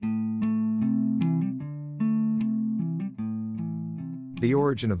The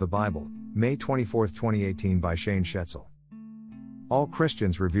Origin of the Bible, May 24, 2018 by Shane Schetzel. All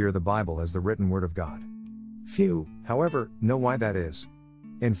Christians revere the Bible as the written Word of God. Few, however, know why that is.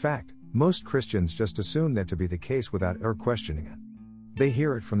 In fact, most Christians just assume that to be the case without ever questioning it. They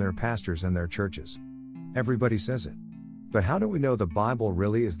hear it from their pastors and their churches. Everybody says it. But how do we know the Bible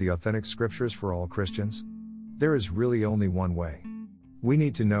really is the authentic scriptures for all Christians? There is really only one way. We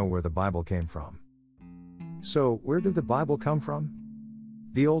need to know where the Bible came from. So, where did the Bible come from?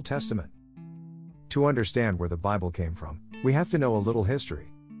 The Old Testament. To understand where the Bible came from, we have to know a little history.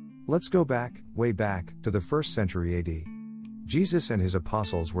 Let's go back, way back, to the 1st century AD. Jesus and his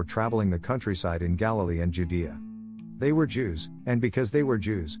apostles were traveling the countryside in Galilee and Judea. They were Jews, and because they were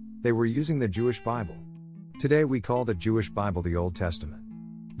Jews, they were using the Jewish Bible. Today we call the Jewish Bible the Old Testament.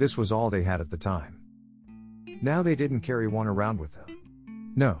 This was all they had at the time. Now they didn't carry one around with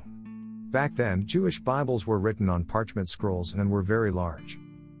them. No. Back then, Jewish Bibles were written on parchment scrolls and were very large.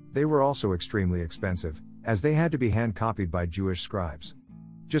 They were also extremely expensive, as they had to be hand-copied by Jewish scribes.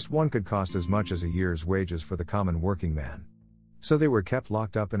 Just one could cost as much as a year's wages for the common working man. So they were kept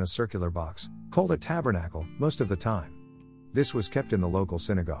locked up in a circular box, called a tabernacle, most of the time. This was kept in the local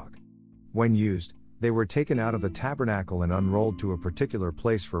synagogue. When used, they were taken out of the tabernacle and unrolled to a particular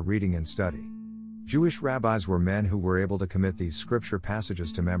place for reading and study. Jewish rabbis were men who were able to commit these scripture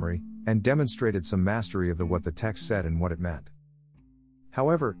passages to memory, and demonstrated some mastery of what the text said and what it meant.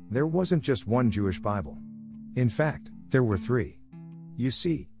 However, there wasn't just one Jewish Bible. In fact, there were three. You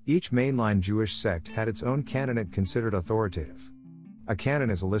see, each mainline Jewish sect had its own canon considered authoritative. A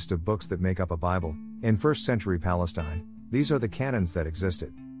canon is a list of books that make up a Bible. In 1st century Palestine, these are the canons that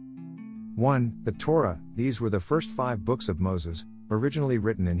existed. 1. The Torah. These were the first 5 books of Moses, originally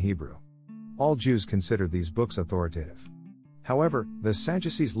written in Hebrew. All Jews considered these books authoritative. However, the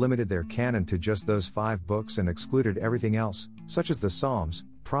Sadducees limited their canon to just those 5 books and excluded everything else, such as the Psalms,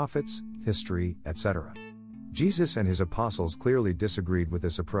 prophets, history, etc. Jesus and his apostles clearly disagreed with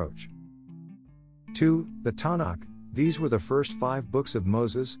this approach. 2. The Tanakh. These were the first 5 books of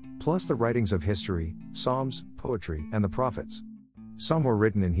Moses, plus the writings of history, Psalms, poetry, and the prophets. Some were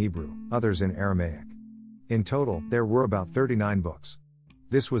written in Hebrew, others in Aramaic. In total, there were about 39 books.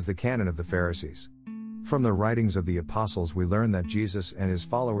 This was the canon of the Pharisees. From the writings of the apostles we learn that Jesus and his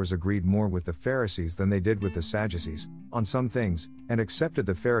followers agreed more with the Pharisees than they did with the Sadducees, on some things, and accepted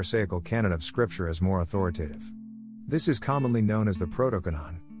the Pharisaical canon of Scripture as more authoritative. This is commonly known as the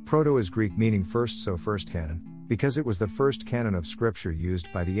Protocanon. Proto is Greek meaning first, so first canon, because it was the first canon of Scripture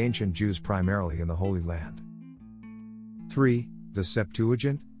used by the ancient Jews primarily in the Holy Land. 3. The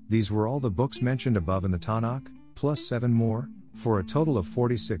Septuagint. These were all the books mentioned above in the Tanakh, plus 7 more, for a total of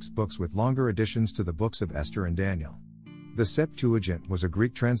 46 books with longer additions to the books of Esther and Daniel. The Septuagint was a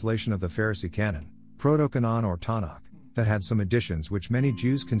Greek translation of the Pharisee canon, Protocanon or Tanakh, that had some additions which many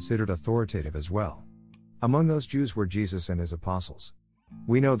Jews considered authoritative as well. Among those Jews were Jesus and his apostles.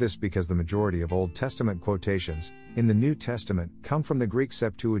 We know this because the majority of Old Testament quotations, in the New Testament, come from the Greek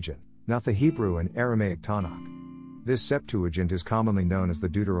Septuagint, not the Hebrew and Aramaic Tanakh. This Septuagint is commonly known as the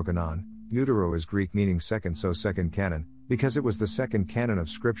Deuterocanon. Deutero is Greek meaning second, so second canon, because it was the second canon of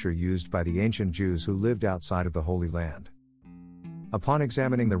Scripture used by the ancient Jews who lived outside of the Holy Land. Upon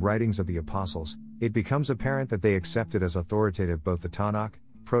examining the writings of the apostles, it becomes apparent that they accepted as authoritative both the Tanakh,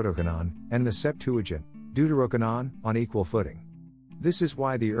 Protocanon, and the Septuagint, Deuterocanon, on equal footing. This is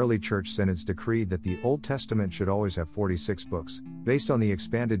why the early church synods decreed that the Old Testament should always have 46 books, based on the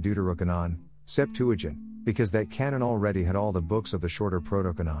expanded Deuterocanon, Septuagint, because that canon already had all the books of the shorter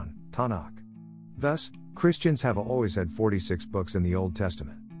Protocanon, Tanakh. Thus, Christians have always had 46 books in the Old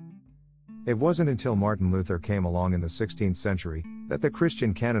Testament. It wasn't until Martin Luther came along in the 16th century that the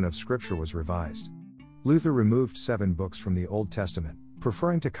Christian canon of Scripture was revised. Luther removed 7 books from the Old Testament,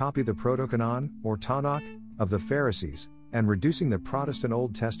 preferring to copy the Protocanon, or Tanakh, of the Pharisees, and reducing the Protestant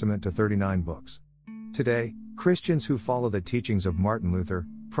Old Testament to 39 books. Today, Christians who follow the teachings of Martin Luther,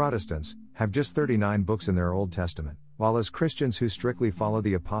 Protestants, have just 39 books in their Old Testament, while as Christians who strictly follow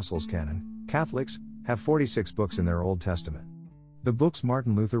the Apostles' canon, Catholics, have 46 books in their Old Testament. The books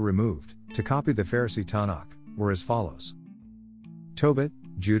Martin Luther removed, to copy the Pharisee Tanakh, were as follows: Tobit,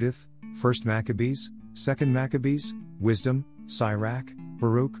 Judith, 1st Maccabees, 2nd Maccabees, Wisdom, Sirach,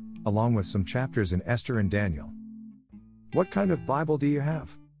 Baruch, along with some chapters in Esther and Daniel. What kind of Bible do you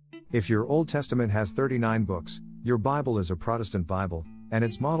have? If your Old Testament has 39 books, your Bible is a Protestant Bible, and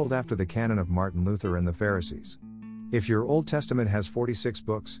it's modeled after the canon of Martin Luther and the Pharisees. If your Old Testament has 46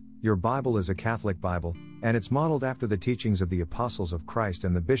 books, your Bible is a Catholic Bible, and it's modeled after the teachings of the Apostles of Christ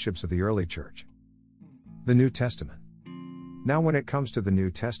and the bishops of the early church. The New Testament. Now when it comes to the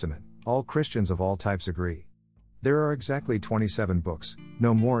New Testament, all Christians of all types agree. There are exactly 27 books,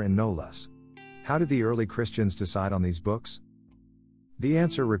 no more and no less. How did the early Christians decide on these books? The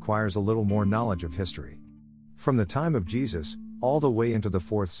answer requires a little more knowledge of history. From the time of Jesus, all the way into the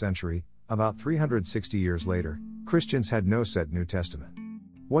 4th century, about 360 years later, Christians had no set New Testament.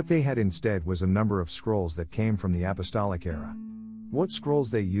 What they had instead was a number of scrolls that came from the apostolic era. What scrolls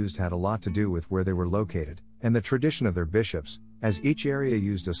they used had a lot to do with where they were located, and the tradition of their bishops, as each area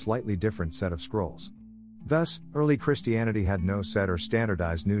used a slightly different set of scrolls. Thus, early Christianity had no set or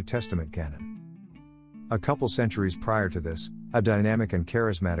standardized New Testament canon. A couple centuries prior to this, a dynamic and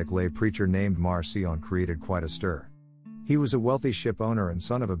charismatic lay preacher named Mar Sion created quite a stir. He was a wealthy ship owner and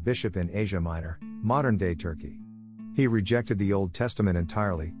son of a bishop in Asia Minor, modern-day Turkey. He rejected the Old Testament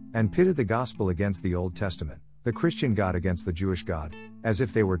entirely, and pitted the gospel against the Old Testament, the Christian God against the Jewish God, as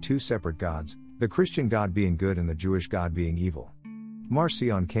if they were two separate gods, the Christian God being good and the Jewish God being evil. Mar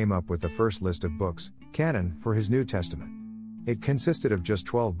Sion came up with the first list of books, canon, for his New Testament. It consisted of just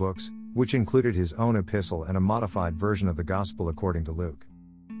 12 books, which included his own epistle and a modified version of the Gospel according to Luke.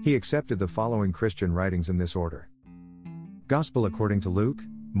 He accepted the following Christian writings in this order: Gospel according to Luke,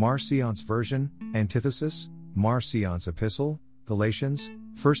 Mar Sion's version, Antithesis, Mar Sion's epistle, Galatians,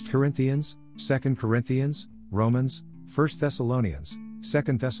 1 Corinthians, 2 Corinthians, Romans, 1 Thessalonians, 2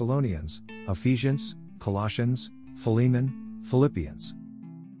 Thessalonians, Ephesians, Colossians, Philemon, Philippians.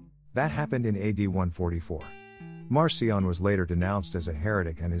 That happened in AD 144. Mar Sion was later denounced as a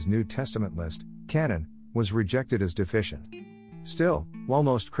heretic and his New Testament list, canon, was rejected as deficient. Still, while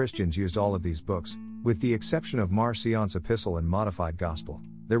most Christians used all of these books, with the exception of Mar Sion's epistle and modified gospel,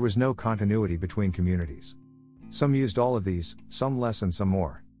 there was no continuity between communities. Some used all of these, some less and some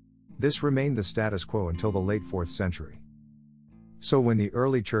more. This remained the status quo until the late 4th century. So when the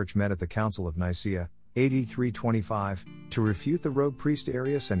early church met at the Council of Nicaea, AD 325, to refute the rogue priest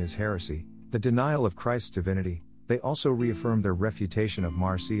Arius and his heresy, the denial of Christ's divinity, they also reaffirmed their refutation of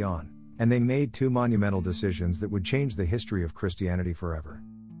Mar Sion, and they made two monumental decisions that would change the history of Christianity forever.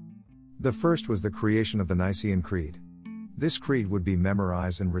 The first was the creation of the Nicene Creed. This creed would be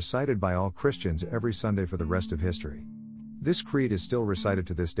memorized and recited by all Christians every Sunday for the rest of history. This creed is still recited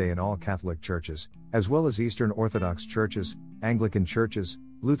to this day in all Catholic churches, as well as Eastern Orthodox churches, Anglican churches,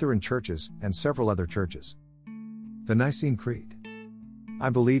 Lutheran churches, and several other churches. The Nicene Creed. I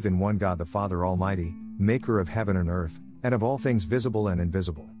believe in one God the Father Almighty, maker of heaven and earth, and of all things visible and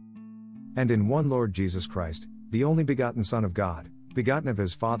invisible. And in one Lord Jesus Christ, the only begotten Son of God, begotten of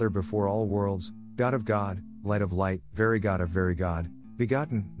his Father before all worlds, God of God, light of light, very God of very God,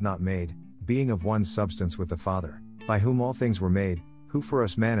 begotten, not made, being of one substance with the Father, by whom all things were made, who for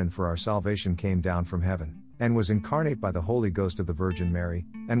us man and for our salvation came down from heaven, and was incarnate by the Holy Ghost of the Virgin Mary,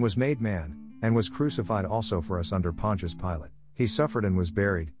 and was made man, and was crucified also for us under Pontius Pilate. He suffered and was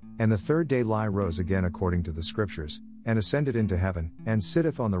buried, and the third day rose again according to the Scriptures, and ascended into heaven, and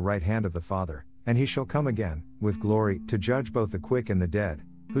sitteth on the right hand of the Father, and he shall come again, with glory, to judge both the quick and the dead,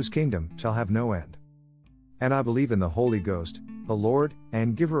 whose kingdom shall have no end. And I believe in the Holy Ghost, the Lord,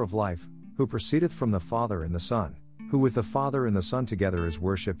 and giver of life, who proceedeth from the Father and the Son, who with the Father and the Son together is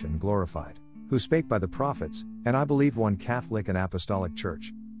worshipped and glorified, who spake by the prophets, and I believe one Catholic and Apostolic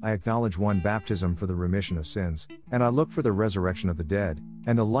Church. I acknowledge one baptism for the remission of sins, and I look for the resurrection of the dead,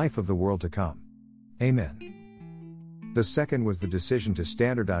 and the life of the world to come. Amen. The second was the decision to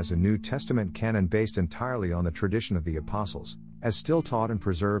standardize a New Testament canon based entirely on the tradition of the Apostles, as still taught and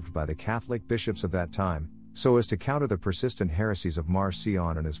preserved by the Catholic bishops of that time, so as to counter the persistent heresies of Mar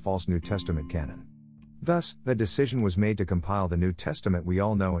Sion and his false New Testament canon. Thus, the decision was made to compile the New Testament we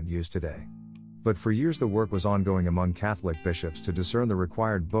all know and use today. But for years the work was ongoing among Catholic bishops to discern the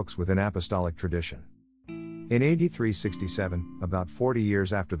required books within apostolic tradition. In AD 367, about 40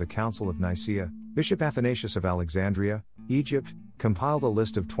 years after the Council of Nicaea, Bishop Athanasius of Alexandria, Egypt, compiled a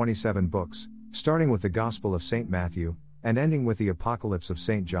list of 27 books, starting with the Gospel of St. Matthew, and ending with the Apocalypse of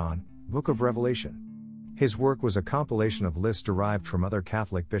St. John, Book of Revelation. His work was a compilation of lists derived from other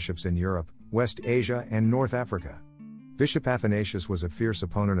Catholic bishops in Europe, West Asia and North Africa. Bishop Athanasius was a fierce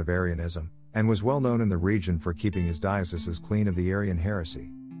opponent of Arianism, and was well known in the region for keeping his dioceses clean of the Arian heresy.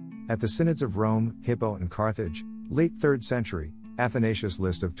 At the synods of Rome, Hippo and Carthage, late 3rd century, Athanasius'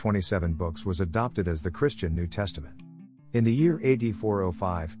 list of 27 books was adopted as the Christian New Testament. In the year AD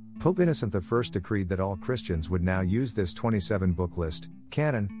 405, Pope Innocent I decreed that all Christians would now use this 27-book list,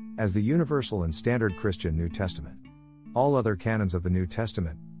 canon, as the universal and standard Christian New Testament. All other canons of the New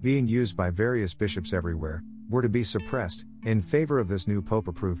Testament, being used by various bishops everywhere, were to be suppressed, in favor of this new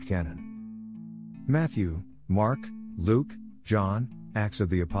Pope-approved canon. Matthew, Mark, Luke, John, Acts of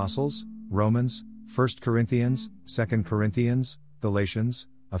the Apostles, Romans, 1 Corinthians, 2 Corinthians, Galatians,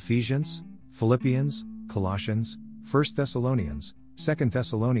 Ephesians, Philippians, Colossians, 1 Thessalonians, 2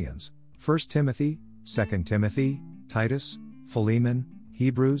 Thessalonians, 1 Timothy, 2 Timothy, Titus, Philemon,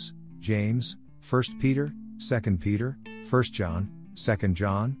 Hebrews, James, 1 Peter, 2 Peter, 1 John, 2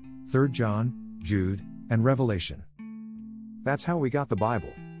 John, 3 John, Jude, and Revelation. That's how we got the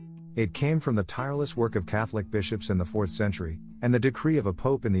Bible. It came from the tireless work of Catholic bishops in the 4th century, and the decree of a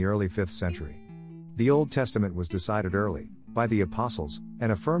pope in the early 5th century. The Old Testament was decided early, by the apostles,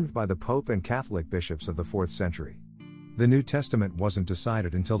 and affirmed by the pope and Catholic bishops of the 4th century. The New Testament wasn't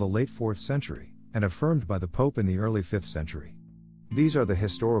decided until the late 4th century, and affirmed by the pope in the early 5th century. These are the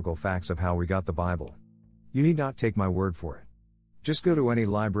historical facts of how we got the Bible. You need not take my word for it. Just go to any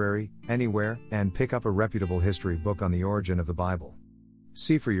library, anywhere, and pick up a reputable history book on the origin of the Bible.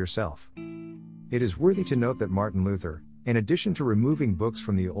 See for yourself. It is worthy to note that Martin Luther, in addition to removing books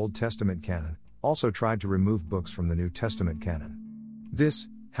from the Old Testament canon, also tried to remove books from the New Testament canon. This,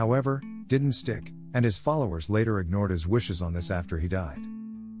 however, didn't stick, and his followers later ignored his wishes on this after he died.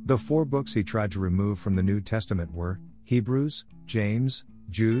 The 4 books he tried to remove from the New Testament were Hebrews, James,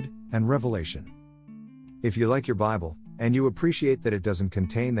 Jude, and Revelation. If you like your Bible, and you appreciate that it doesn't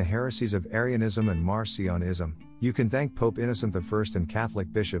contain the heresies of Arianism and Marcionism, you can thank Pope Innocent I and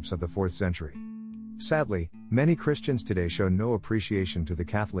Catholic bishops of the 4th century. Sadly, many Christians today show no appreciation to the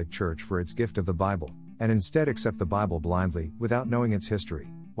Catholic Church for its gift of the Bible, and instead accept the Bible blindly, without knowing its history,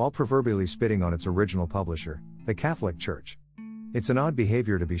 while proverbially spitting on its original publisher, the Catholic Church. It's an odd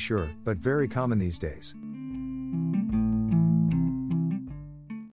behavior to be sure, but very common these days.